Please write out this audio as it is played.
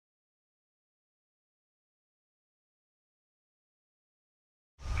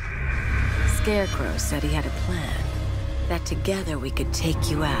Scarecrow said he had a plan. That together we could take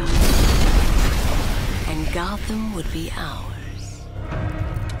you out. And Gotham would be ours.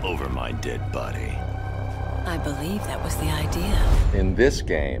 Over my dead body. I believe that was the idea. In this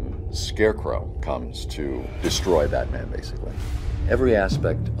game, Scarecrow comes to destroy Batman, basically. Every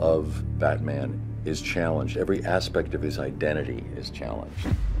aspect of Batman is challenged. Every aspect of his identity is challenged.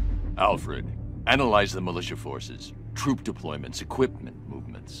 Alfred, analyze the militia forces, troop deployments, equipment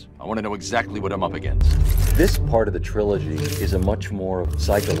movements. I want to know exactly what I'm up against. This part of the trilogy is a much more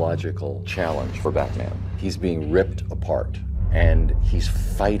psychological challenge for Batman. He's being ripped apart, and he's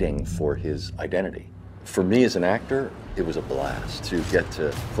fighting for his identity. For me as an actor, it was a blast to get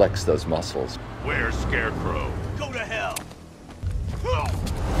to flex those muscles. Where's Scarecrow? Go to hell!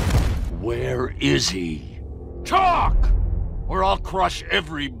 Where is he? Talk! Or I'll crush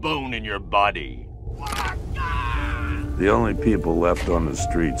every bone in your body. The only people left on the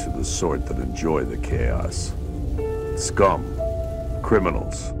streets are the sort that enjoy the chaos. Scum,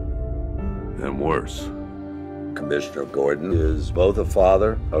 criminals, and worse. Commissioner Gordon is both a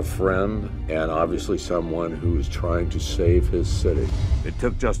father, a friend, and obviously someone who is trying to save his city. It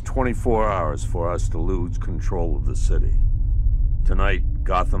took just 24 hours for us to lose control of the city. Tonight,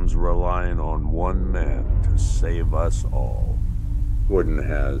 Gotham's relying on one man to save us all. Gordon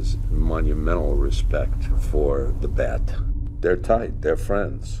has monumental respect for the Bat. They're tight, they're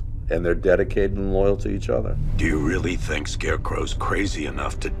friends, and they're dedicated and loyal to each other. Do you really think Scarecrow's crazy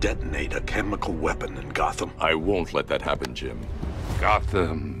enough to detonate a chemical weapon in Gotham? I won't let that happen, Jim.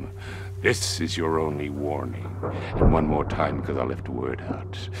 Gotham, this is your only warning. And one more time, because I left a word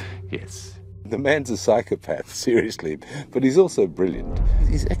out. Yes. The man's a psychopath, seriously, but he's also brilliant.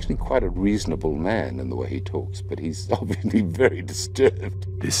 He's actually quite a reasonable man in the way he talks, but he's obviously very disturbed.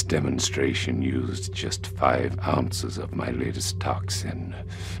 This demonstration used just 5 ounces of my latest toxin.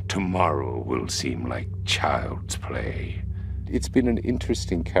 Tomorrow will seem like child's play. It's been an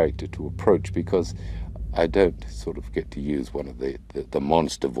interesting character to approach because I don't sort of get to use one of the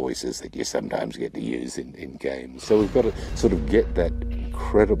monster voices that you sometimes get to use in games. So we've got to sort of get that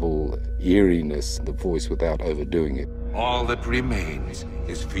incredible eeriness in the voice without overdoing it. All that remains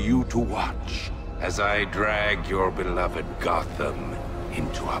is for you to watch as I drag your beloved Gotham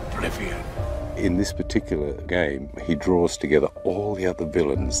into oblivion. In this particular game, he draws together all the other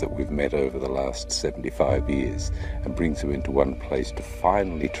villains that we've met over the last 75 years and brings them into one place to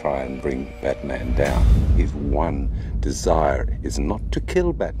finally try and bring Batman down. His one desire is not to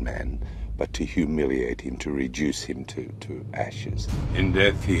kill Batman, but to humiliate him, to reduce him to ashes. In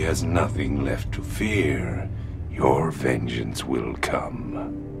death, he has nothing left to fear. Your vengeance will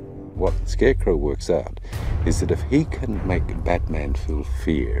come. What Scarecrow works out is that if he can make Batman feel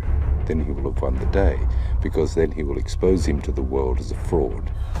fear, then he will have won the day, because then he will expose him to the world as a fraud.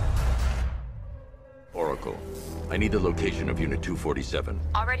 Oracle, I need the location of Unit 247.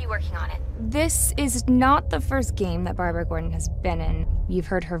 Already working on it. This is not the first game that Barbara Gordon has been in. You've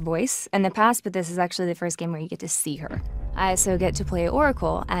heard her voice in the past, but this is actually the first game where you get to see her. I also get to play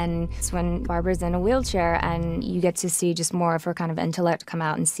Oracle, and it's when Barbara's in a wheelchair and you get to see just more of her kind of intellect come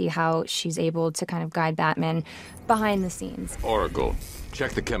out and see how she's able to kind of guide Batman behind the scenes. Oracle,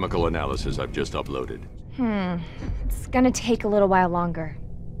 check the chemical analysis I've just uploaded. It's gonna take a little while longer.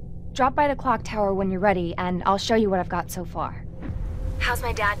 Drop by the clock tower when you're ready, and I'll show you what I've got so far. How's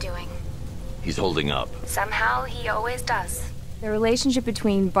my dad doing? He's holding up. Somehow, he always does. The relationship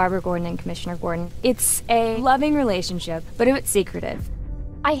between Barbara Gordon and Commissioner Gordon, it's a loving relationship, but it's secretive.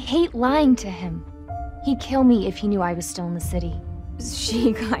 I hate lying to him. He'd kill me if he knew I was still in the city.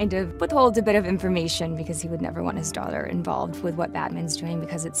 She kind of withholds a bit of information because he would never want his daughter involved with what Batman's doing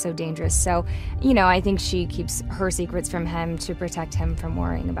because it's so dangerous. So, you know, I think she keeps her secrets from him to protect him from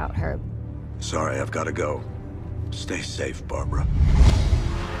worrying about her. Sorry, I've got to go. Stay safe, Barbara.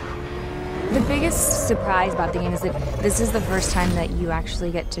 The biggest surprise about the game is that this is the first time that you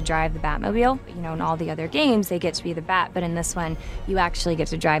actually get to drive the Batmobile. You know, in all the other games, they get to be the Bat, but in this one, you actually get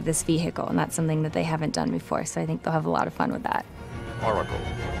to drive this vehicle, and that's something that they haven't done before, so I think they'll have a lot of fun with that. Oracle,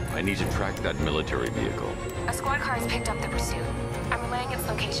 I need to track that military vehicle. A squad car has picked up the pursuit. I'm relaying its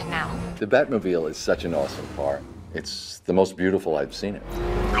location now. The Batmobile is such an awesome car. It's the most beautiful I've seen it.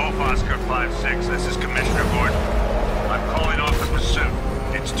 Golf Oscar 5-6, this is Commissioner Gordon. I'm calling off the pursuit.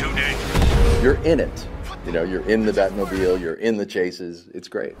 It's too dangerous. You're in it. You know, you're in the Batmobile, you're in the chases. It's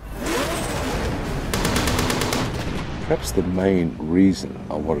great. Perhaps the main reason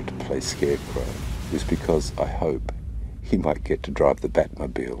I wanted to play Scarecrow is because I hope he might get to drive the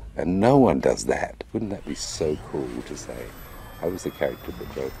Batmobile. And no one does that. Wouldn't that be so cool to say, I was the character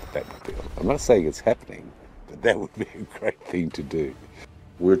that drove the Batmobile? I'm not saying it's happening, but that would be a great thing to do.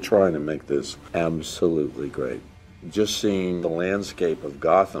 We're trying to make this absolutely great. Just seeing the landscape of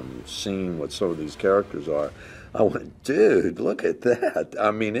Gotham, seeing what some of these characters are, I went, dude, look at that.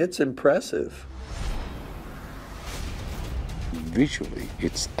 I mean, it's impressive. Visually,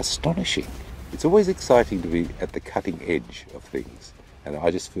 it's astonishing. It's always exciting to be at the cutting edge of things, and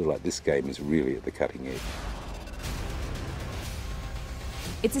I just feel like this game is really at the cutting edge.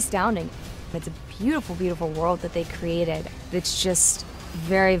 It's astounding. It's a beautiful, beautiful world that they created. It's just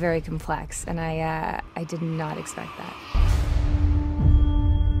very, very complex, and I did not expect that.